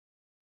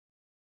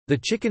The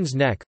Chicken's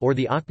Neck, or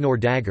the Akhnor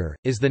Dagger,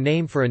 is the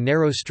name for a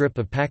narrow strip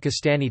of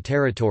Pakistani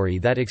territory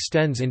that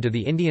extends into the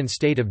Indian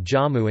state of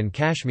Jammu and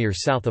Kashmir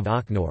south of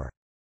Akhnor.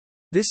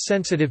 This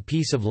sensitive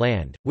piece of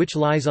land, which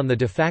lies on the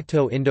de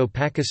facto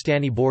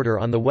Indo-Pakistani border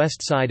on the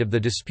west side of the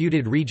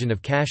disputed region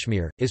of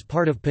Kashmir, is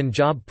part of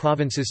Punjab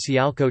province's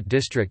Sialkot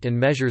district and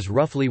measures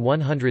roughly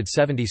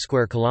 170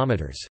 square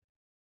kilometers.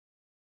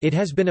 It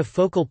has been a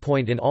focal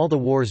point in all the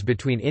wars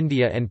between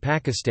India and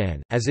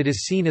Pakistan, as it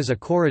is seen as a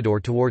corridor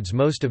towards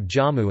most of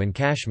Jammu and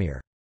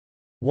Kashmir.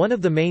 One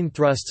of the main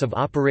thrusts of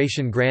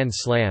Operation Grand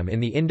Slam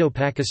in the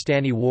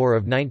Indo-Pakistani War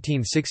of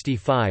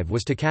 1965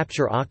 was to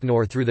capture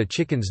Akhnor through the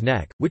Chicken's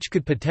Neck, which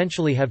could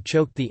potentially have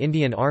choked the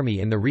Indian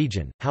Army in the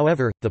region,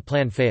 however, the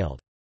plan failed.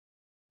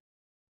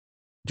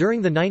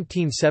 During the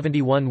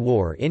 1971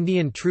 war,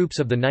 Indian troops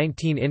of the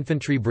 19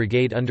 Infantry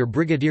Brigade under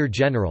Brigadier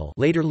General,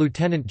 later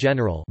Lieutenant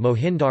General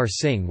Mohinder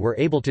Singh were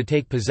able to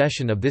take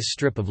possession of this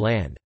strip of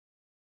land.